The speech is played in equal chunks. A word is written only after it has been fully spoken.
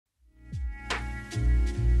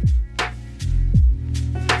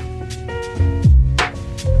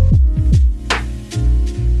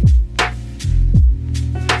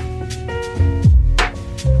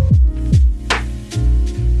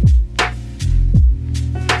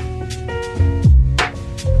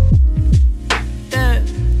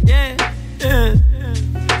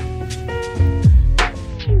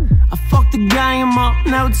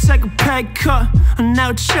never take a pay cut. I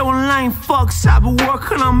never chill when lame fucks. I've been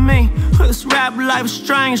working on me. This rap life is a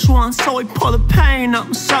strange one, so we pull the pain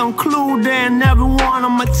up. So included in everyone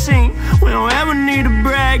on my team. We don't ever need to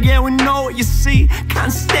brag, yeah, we know what you see.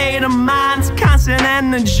 Constant state of mind, constant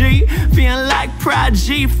energy. Feeling like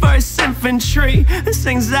Prodigy, first infantry. This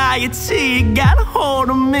anxiety got a hold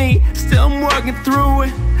of me. Still I'm working through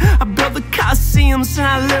it. I built the Coliseums and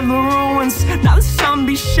I live the ruins. Now the sun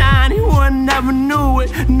be shining, you would never knew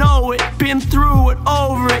it. Know it, been through it,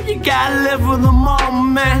 over it. You gotta live with the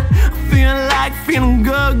moment. Feeling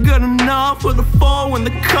good, good enough. With a four in the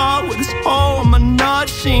cup, with this hole in my nut.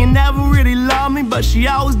 She ain't never really loved me, but she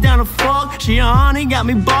always down to fuck. She a honey, got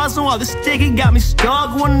me buzzing while the sticky got me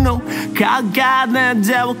stuck. One no, God, then the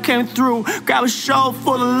devil came through. Grab a show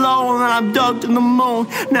for the low and then I ducked in the moon.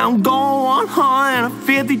 Now I'm going 100 and a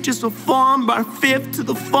 50 just for fun. Brought a fifth to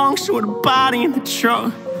the function with a body in the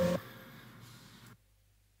truck.